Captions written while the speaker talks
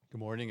Good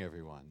morning,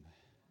 everyone.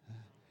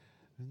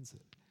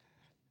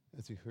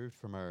 As we heard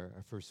from our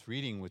first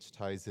reading, which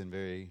ties in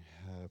very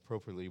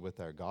appropriately with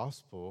our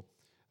gospel,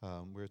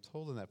 we're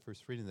told in that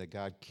first reading that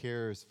God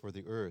cares for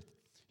the earth.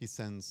 He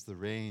sends the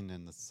rain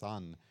and the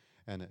sun,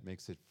 and it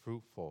makes it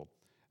fruitful.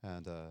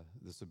 And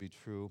this would be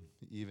true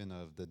even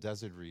of the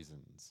desert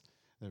regions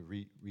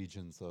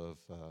of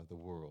the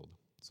world.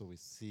 So we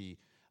see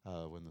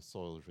when the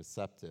soil is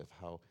receptive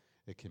how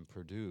it can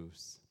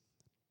produce.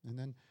 And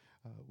then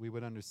we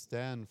would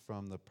understand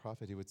from the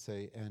prophet, he would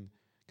say, and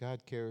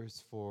God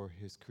cares for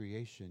his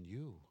creation,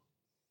 you.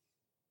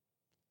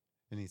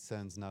 And he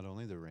sends not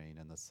only the rain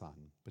and the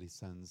sun, but he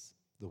sends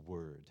the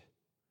word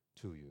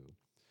to you.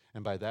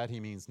 And by that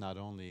he means not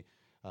only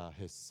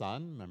his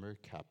son, remember,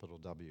 capital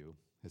W,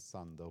 his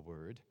son, the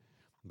word,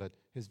 but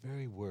his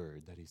very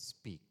word that he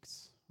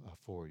speaks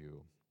for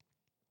you.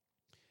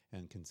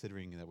 And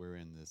considering that we're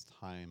in this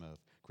time of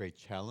great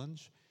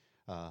challenge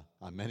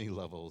on many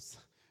levels,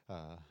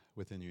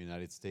 within the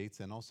United States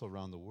and also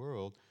around the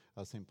world,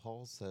 St.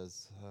 Paul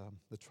says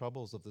the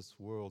troubles of this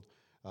world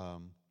are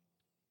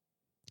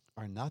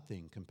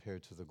nothing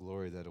compared to the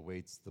glory that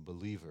awaits the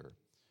believer.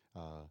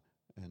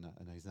 And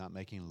he's not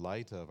making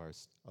light of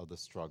the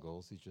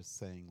struggles. He's just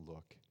saying,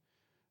 look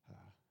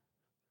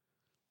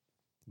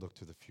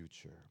to the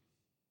future.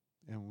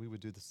 And we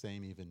would do the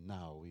same even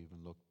now. We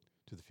even look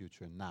to the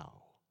future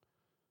now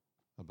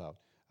about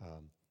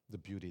the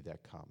beauty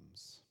that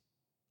comes.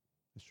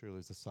 As surely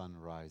as the sun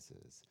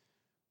rises,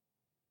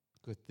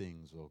 good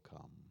things will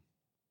come.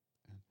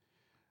 And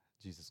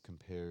Jesus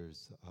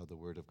compares the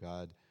Word of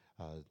God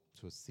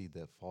to a seed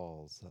that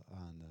falls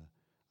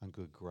on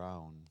good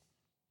ground.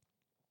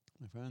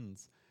 My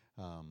friends,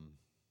 have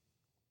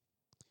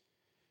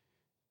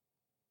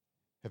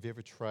you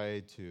ever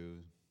tried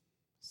to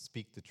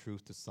speak the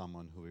truth to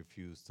someone who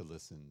refused to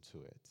listen to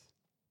it?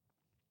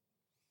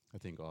 I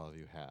think all of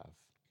you have.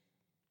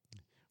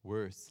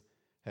 Worse,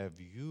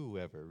 have you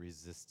ever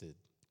resisted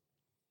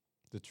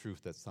the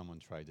truth that someone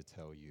tried to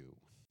tell you?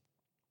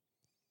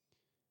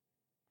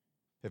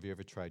 Have you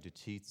ever tried to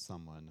teach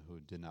someone who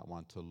did not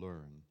want to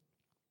learn,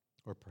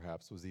 or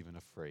perhaps was even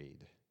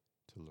afraid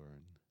to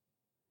learn?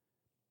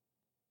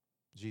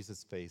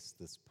 Jesus faced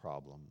this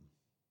problem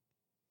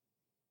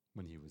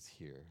when he was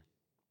here.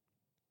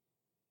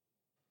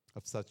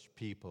 Of such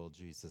people,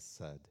 Jesus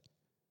said,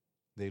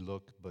 they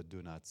look but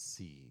do not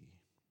see,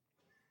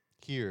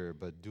 hear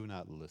but do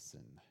not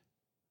listen.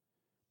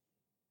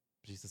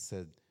 Jesus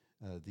said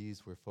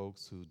these were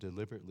folks who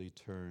deliberately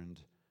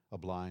turned a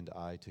blind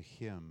eye to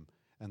him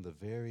and the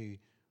very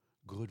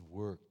good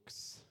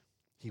works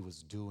he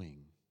was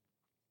doing,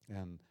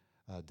 and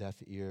a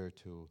deaf ear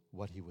to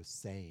what he was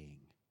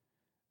saying.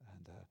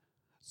 And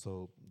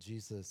so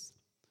Jesus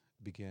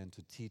began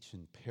to teach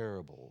in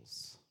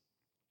parables.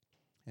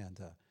 And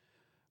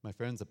my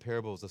friends, a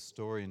parable is a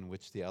story in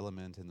which the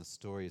element in the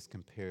story is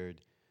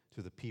compared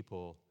to the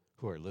people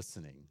who are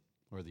listening,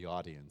 or the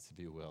audience, if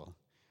you will.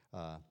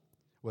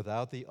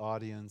 Without the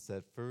audience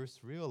at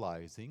first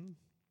realizing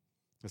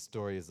the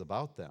story is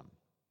about them.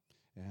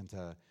 And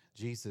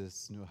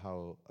Jesus knew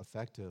how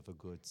effective a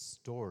good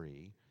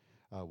story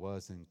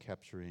was in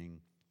capturing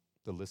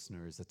the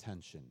listener's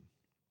attention.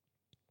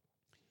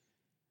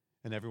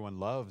 And everyone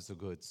loves a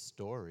good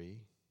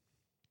story.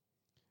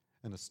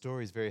 And a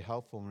story is very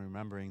helpful in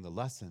remembering the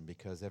lesson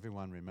because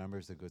everyone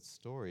remembers a good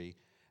story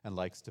and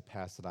likes to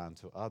pass it on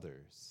to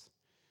others.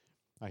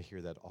 I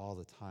hear that all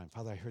the time.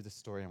 Father, I heard this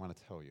story, I want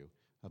to tell you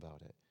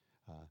about it.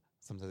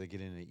 Sometimes I get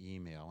in an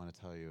email, I want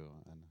to tell you,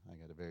 and I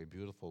got a very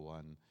beautiful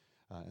one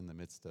in the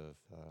midst of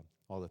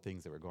all the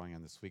things that were going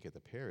on this week at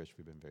the parish.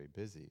 We've been very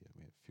busy.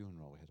 We had a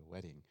funeral, we had a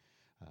wedding.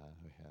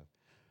 We have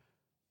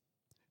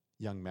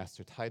young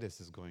Master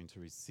Titus is going to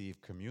receive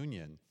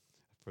communion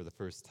for the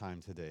first time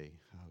today.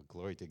 Oh,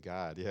 glory to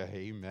God. Yeah,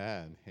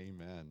 amen,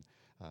 amen.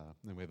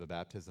 And we have a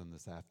baptism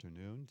this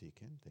afternoon.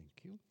 Deacon,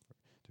 thank you for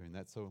doing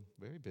that. So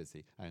very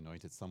busy. I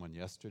anointed someone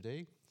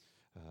yesterday.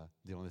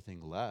 The only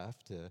thing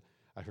left,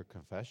 I heard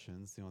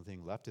confessions, the only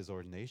thing left is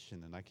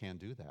ordination, and I can't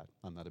do that.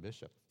 I'm not a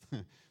bishop.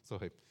 So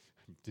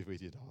we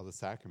did all the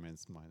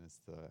sacraments minus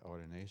the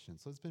ordination.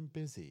 So it's been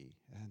busy.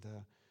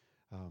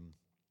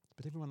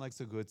 But everyone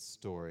likes a good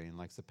story and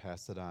likes to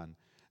pass it on.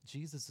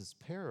 Jesus'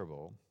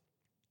 parable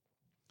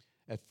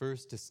at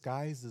first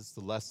disguises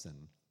the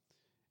lesson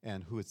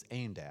and who it's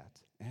aimed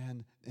at.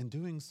 And in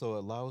doing so,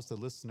 allows the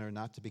listener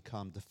not to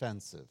become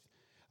defensive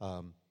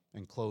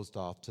and closed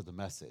off to the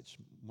message.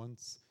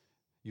 Once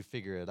you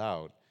figure it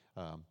out,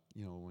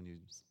 when you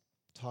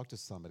talk to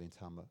somebody and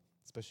tell them,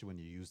 especially when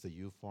you use the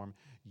you form,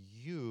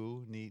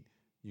 you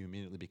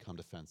immediately become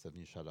defensive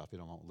and you shut off. You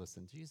don't want to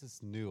listen.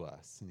 Jesus knew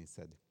us, and he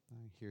said,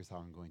 here's how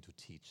I'm going to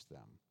teach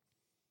them.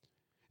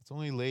 It's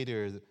only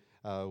later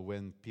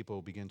when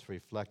people begin to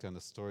reflect on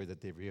the story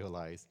that they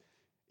realize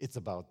it's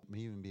about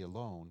me and me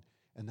alone,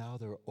 and now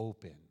they're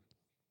open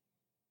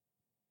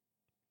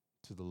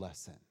to the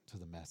lesson, to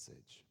the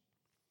message.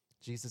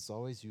 Jesus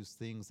always used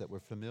things that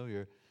were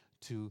familiar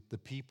to the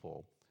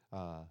people.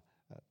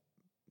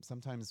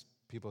 Sometimes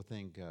People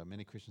think,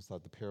 many Christians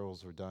thought the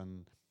parables were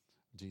done,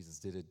 Jesus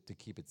did it to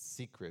keep it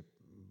secret.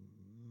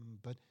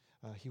 But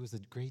he was a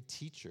great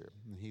teacher.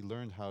 He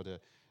learned how to,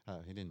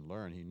 he didn't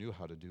learn, he knew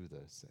how to do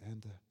this.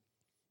 And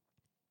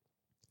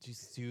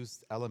Jesus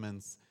used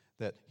elements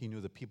that he knew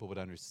the people would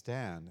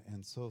understand.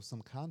 And so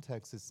some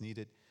context is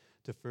needed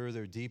to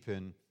further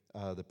deepen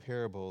the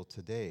parable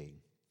today.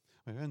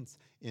 My friends,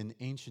 in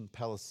ancient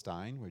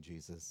Palestine, where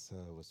Jesus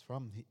was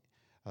from,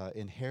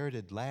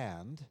 inherited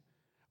land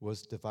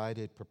was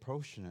divided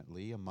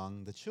proportionately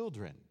among the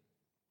children.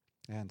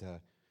 And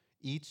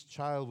each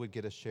child would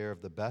get a share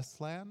of the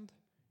best land.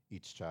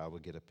 Each child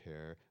would get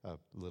a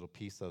little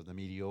piece of the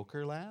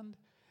mediocre land.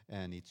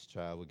 And each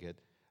child would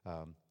get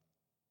the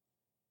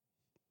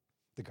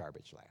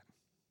garbage land,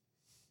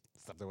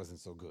 stuff that wasn't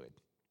so good.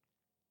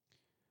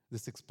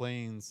 This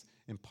explains,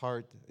 in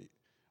part,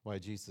 why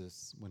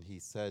Jesus, when he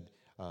said,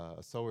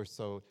 a sower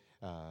sowed,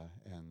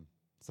 and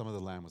some of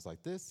the land was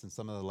like this, and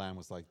some of the land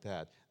was like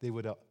that, they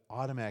would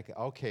automatically,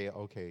 okay,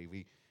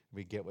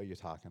 we get what you're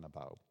talking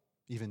about.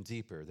 Even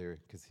deeper, there,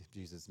 because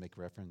Jesus make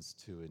reference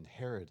to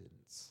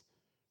inheritance.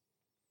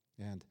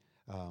 And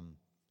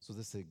so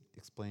this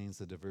explains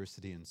the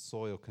diversity in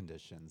soil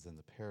conditions in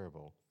the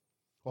parable.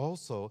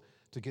 Also,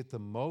 to get the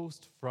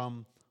most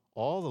from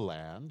all the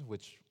land,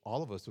 which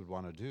all of us would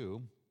want to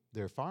do,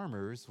 their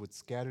farmers would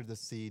scatter the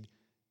seed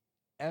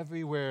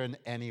everywhere and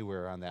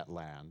anywhere on that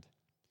land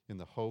in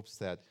the hopes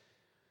that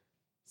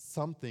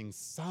something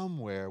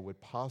somewhere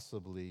would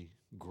possibly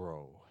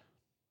grow.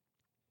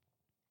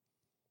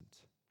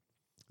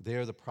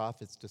 There, the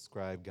prophets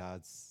describe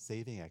God's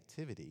saving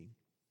activity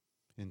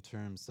in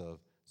terms of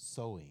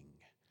sowing,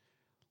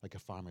 like a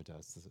farmer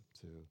does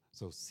to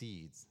sow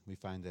seeds. We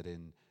find that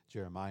in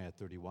Jeremiah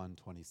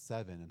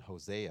 31:27 and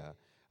Hosea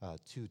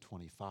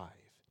 2:25.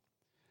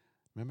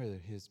 Remember,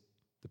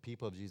 the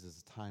people of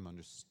Jesus' time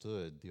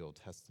understood the Old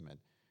Testament.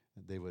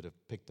 They would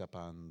have picked up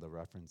on the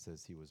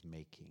references he was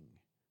making,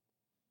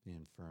 the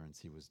inference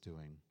he was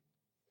doing.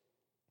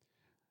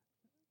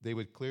 They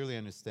would clearly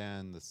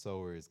understand the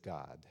sower is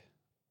God.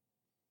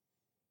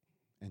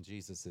 And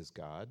Jesus is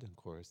God. Of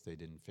course, they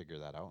didn't figure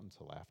that out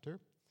until after.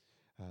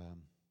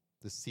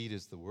 The seed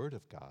is the Word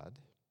of God.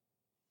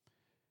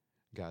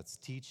 God's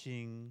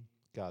teaching,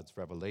 God's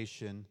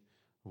revelation,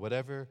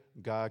 whatever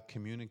God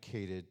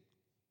communicated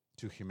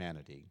to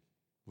humanity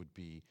would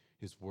be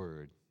his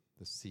word,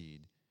 the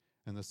seed.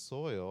 And the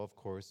soil, of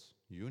course,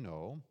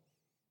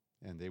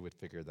 and they would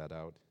figure that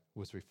out,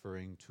 was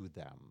referring to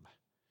them.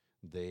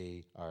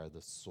 They are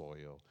the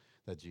soil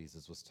that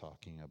Jesus was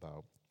talking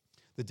about.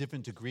 The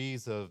different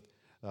degrees of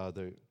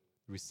the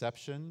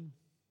reception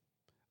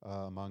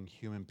among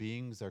human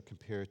beings are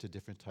compared to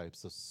different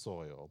types of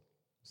soil.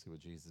 See what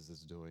Jesus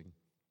is doing.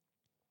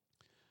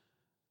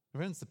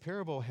 Friends, the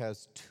parable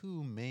has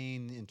two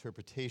main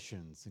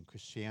interpretations in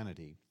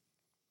Christianity.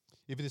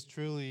 If it is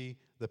truly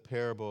the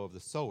parable of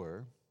the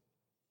sower,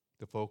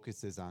 the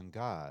focus is on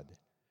God,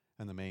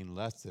 and the main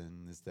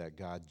lesson is that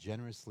God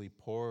generously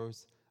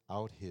pours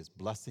out his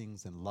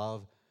blessings and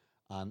love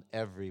on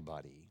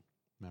everybody.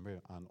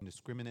 Remember,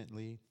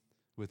 indiscriminately,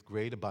 with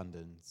great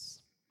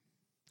abundance,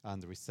 on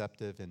the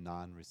receptive and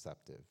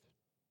non-receptive.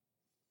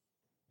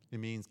 It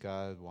means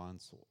God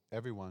wants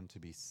everyone to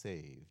be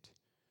saved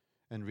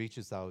and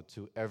reaches out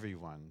to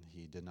everyone.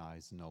 He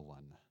denies no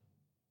one.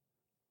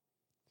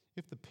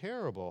 If the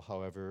parable,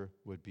 however,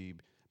 would be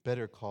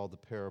better called the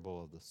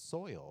parable of the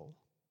soil,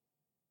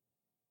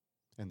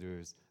 and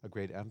there's a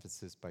great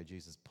emphasis by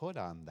Jesus put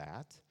on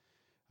that,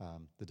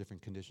 the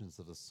different conditions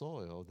of the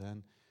soil,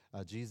 then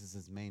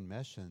Jesus' main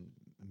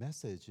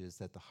message is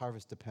that the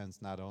harvest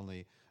depends not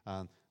only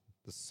on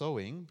the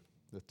sowing,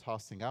 the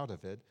tossing out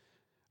of it,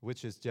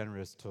 which is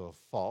generous to a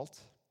fault,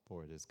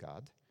 for it is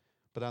God,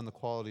 but on the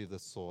quality of the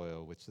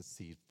soil which the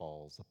seed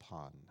falls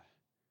upon,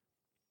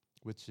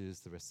 which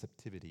is the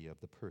receptivity of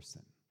the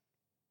person.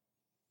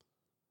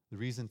 The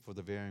reason for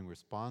the varying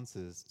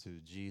responses to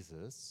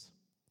Jesus'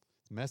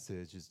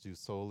 message is due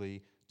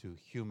solely to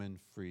human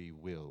free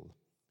will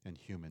and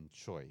human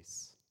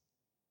choice.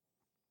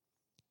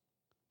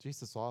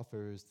 Jesus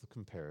offers the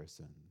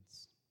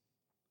comparisons.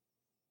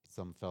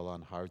 Some fell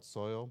on hard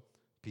soil.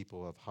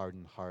 People have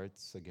hardened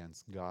hearts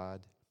against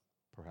God,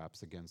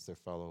 perhaps against their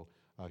fellow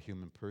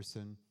human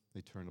person.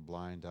 They turn a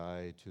blind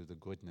eye to the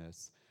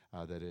goodness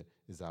that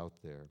is out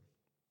there.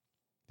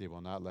 They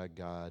will not let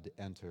God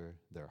enter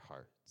their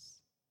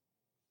hearts.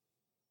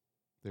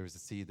 There was a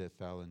seed that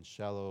fell in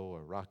shallow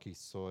or rocky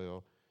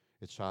soil.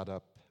 It shot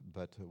up,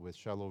 but with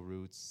shallow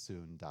roots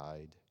soon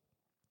died.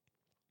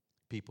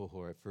 People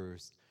who at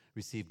first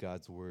receive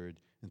God's word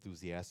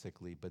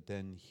enthusiastically, but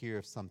then hear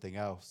of something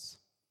else,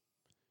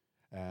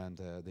 and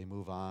they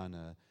move on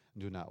and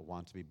do not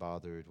want to be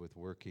bothered with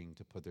working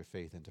to put their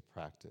faith into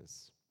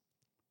practice.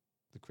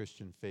 The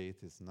Christian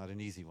faith is not an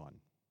easy one,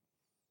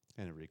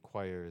 and it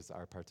requires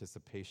our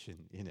participation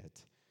in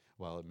it.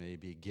 While it may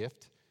be a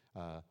gift,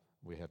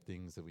 we have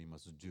things that we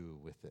must do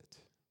with it.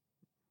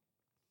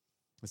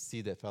 A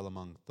seed that fell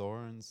among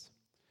thorns,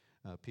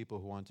 people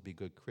who want to be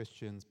good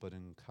Christians but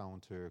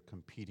encounter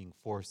competing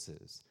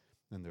forces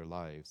in their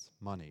lives: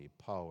 money,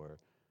 power,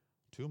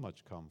 too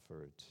much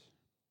comfort,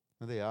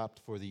 and they opt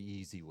for the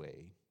easy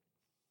way.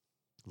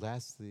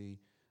 Lastly,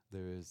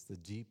 there is the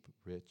deep,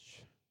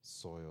 rich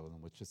soil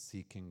in which a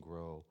seed can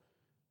grow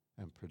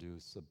and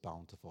produce a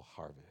bountiful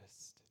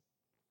harvest.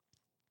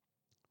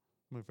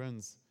 My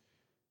friends,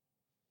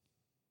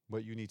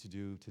 what you need to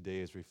do today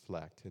is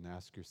reflect and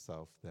ask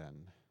yourself then,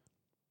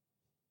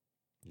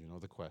 you know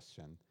the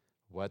question,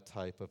 what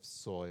type of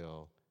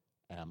soil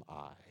am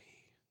I?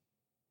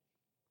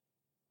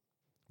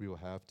 We will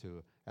have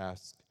to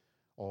ask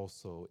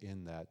also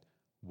in that,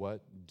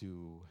 what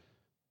do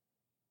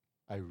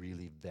I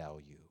really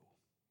value?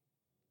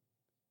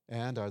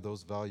 And are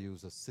those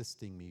values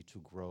assisting me to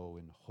grow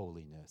in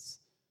holiness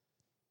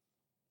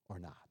or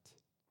not?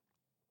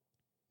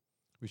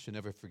 We should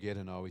never forget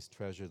and always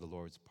treasure the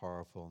Lord's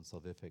powerful and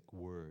salvific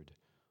word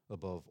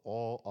above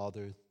all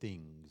other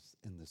things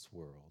in this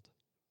world.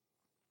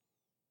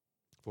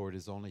 For it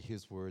is only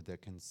his word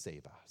that can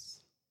save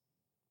us.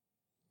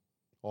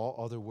 All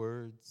other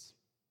words,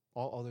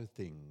 all other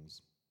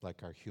things,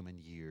 like our human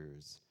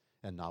years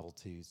and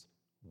novelties,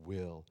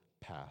 will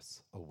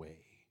pass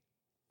away.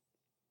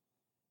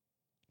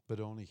 But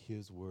only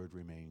his word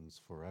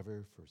remains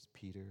forever, 1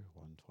 Peter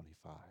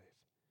 1:25.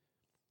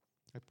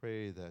 I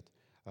pray that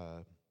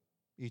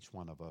each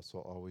one of us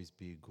will always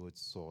be good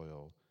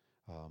soil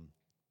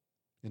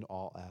in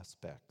all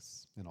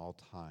aspects, in all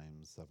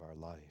times of our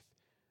life,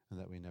 and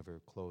that we never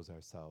close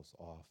ourselves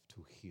off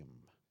to him.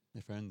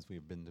 My friends,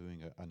 we've been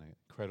doing an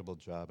incredible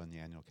job on the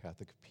annual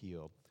Catholic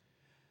Appeal.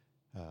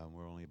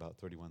 We're only about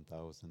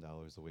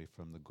 $31,000 away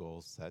from the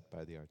goal set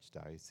by the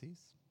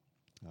Archdiocese.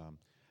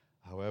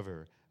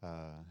 However,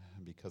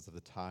 because of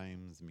the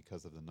times and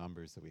because of the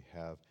numbers that we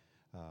have,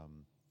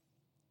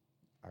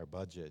 our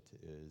budget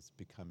is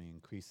becoming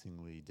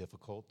increasingly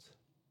difficult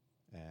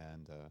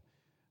and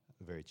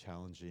very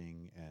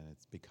challenging, and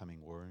it's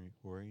becoming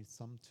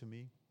worrisome to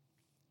me.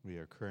 We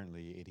are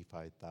currently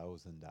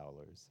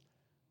 $85,000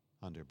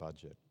 under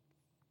budget.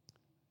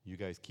 You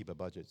guys keep a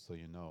budget, so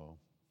you know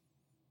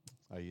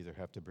I either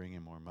have to bring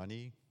in more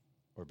money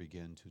or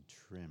begin to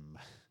trim.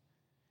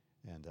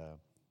 And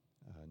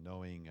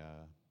knowing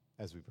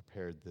as we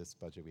prepared this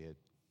budget,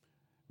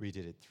 we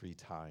did it 3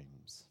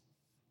 times,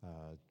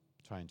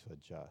 trying to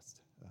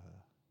adjust.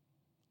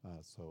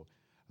 So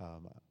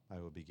I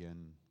will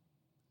begin,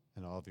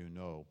 and all of you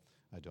know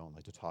I don't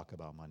like to talk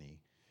about money,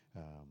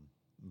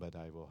 but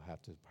I will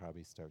have to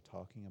probably start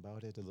talking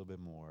about it a little bit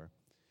more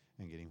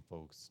and getting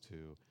folks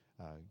to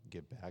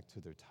get back to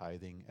their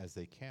tithing as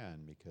they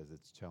can, because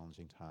it's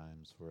challenging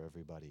times for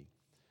everybody.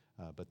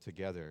 But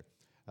together,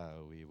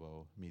 we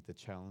will meet the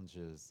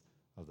challenges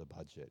of the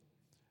budget.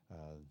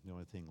 The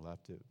only thing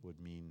left, it would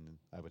mean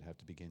I would have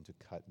to begin to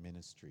cut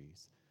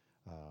ministries.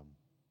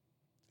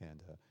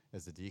 And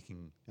as a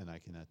deacon, and I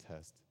can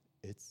attest,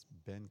 it's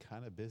been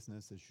kind of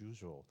business as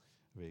usual.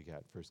 We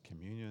got First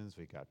Communions,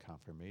 we got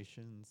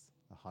confirmations,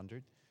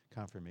 100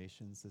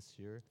 confirmations this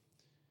year.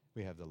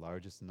 We have the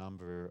largest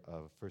number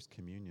of First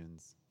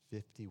Communions,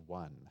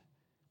 51.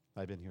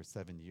 I've been here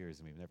 7 years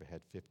and we've never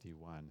had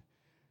 51.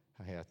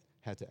 I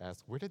had to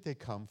ask, where did they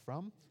come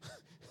from?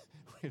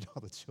 Where did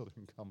all the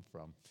children come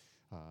from?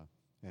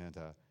 And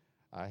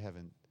I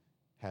haven't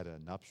had a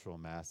nuptial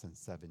mass in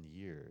 7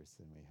 years,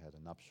 and we had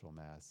a nuptial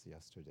mass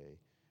yesterday.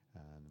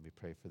 And we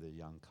pray for the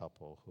young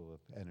couple who have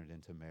entered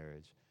into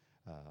marriage,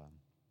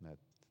 that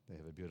they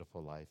have a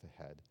beautiful life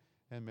ahead.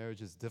 And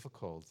marriage is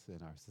difficult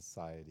in our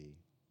society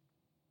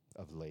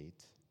of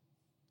late,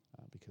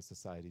 because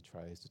society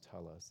tries to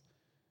tell us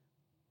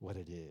what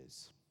it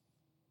is,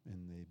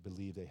 and they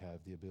believe they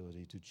have the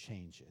ability to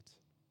change it.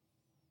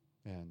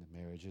 And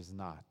marriage is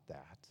not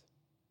that.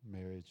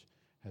 Marriage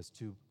has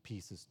 2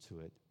 pieces to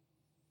it.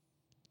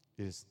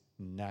 It is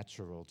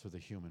natural to the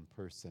human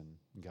person.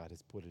 God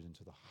has put it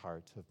into the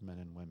heart of men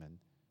and women,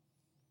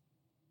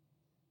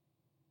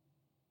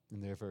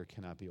 and therefore it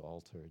cannot be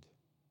altered.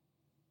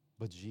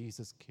 But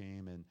Jesus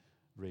came and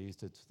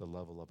raised it to the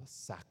level of a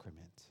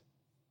sacrament,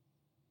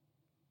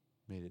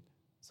 made it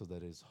so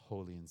that it is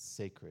holy and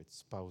sacred.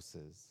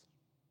 Spouses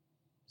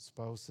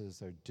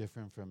are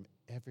different from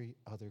every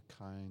other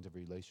kind of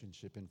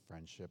relationship and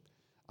friendship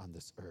on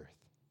this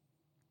earth,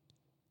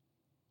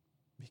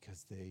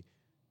 because they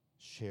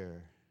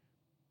share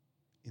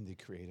in the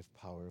creative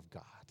power of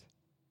God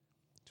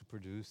to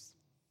produce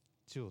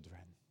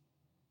children.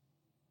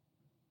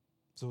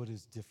 So it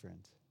is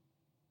different,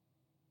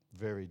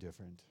 very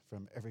different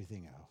from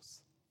everything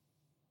else.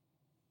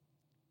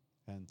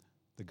 And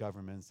the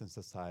governments and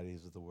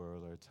societies of the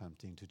world are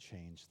attempting to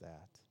change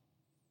that,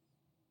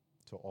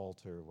 to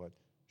alter what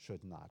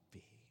should not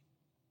be.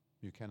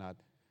 You cannot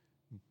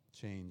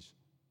change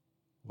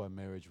what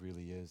marriage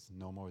really is,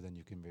 no more than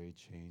you can really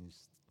change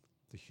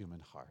the human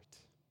heart.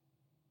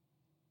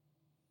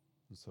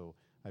 And so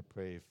I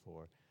pray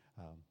for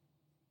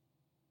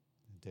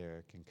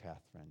Derek and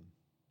Catherine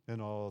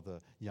and all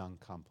the young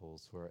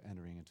couples who are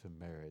entering into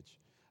marriage,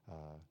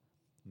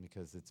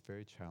 because it's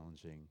very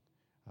challenging,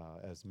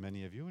 as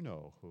many of you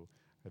know who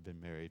have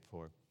been married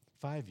for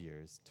 5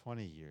 years,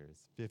 20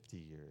 years, 50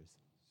 years,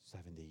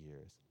 70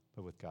 years,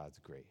 but with God's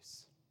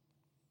grace.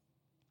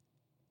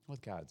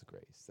 With God's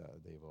grace,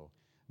 they will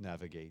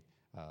navigate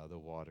the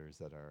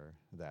waters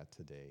that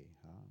today.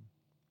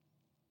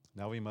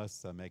 Now we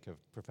must make a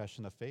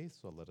profession of faith,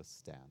 so let us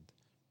stand.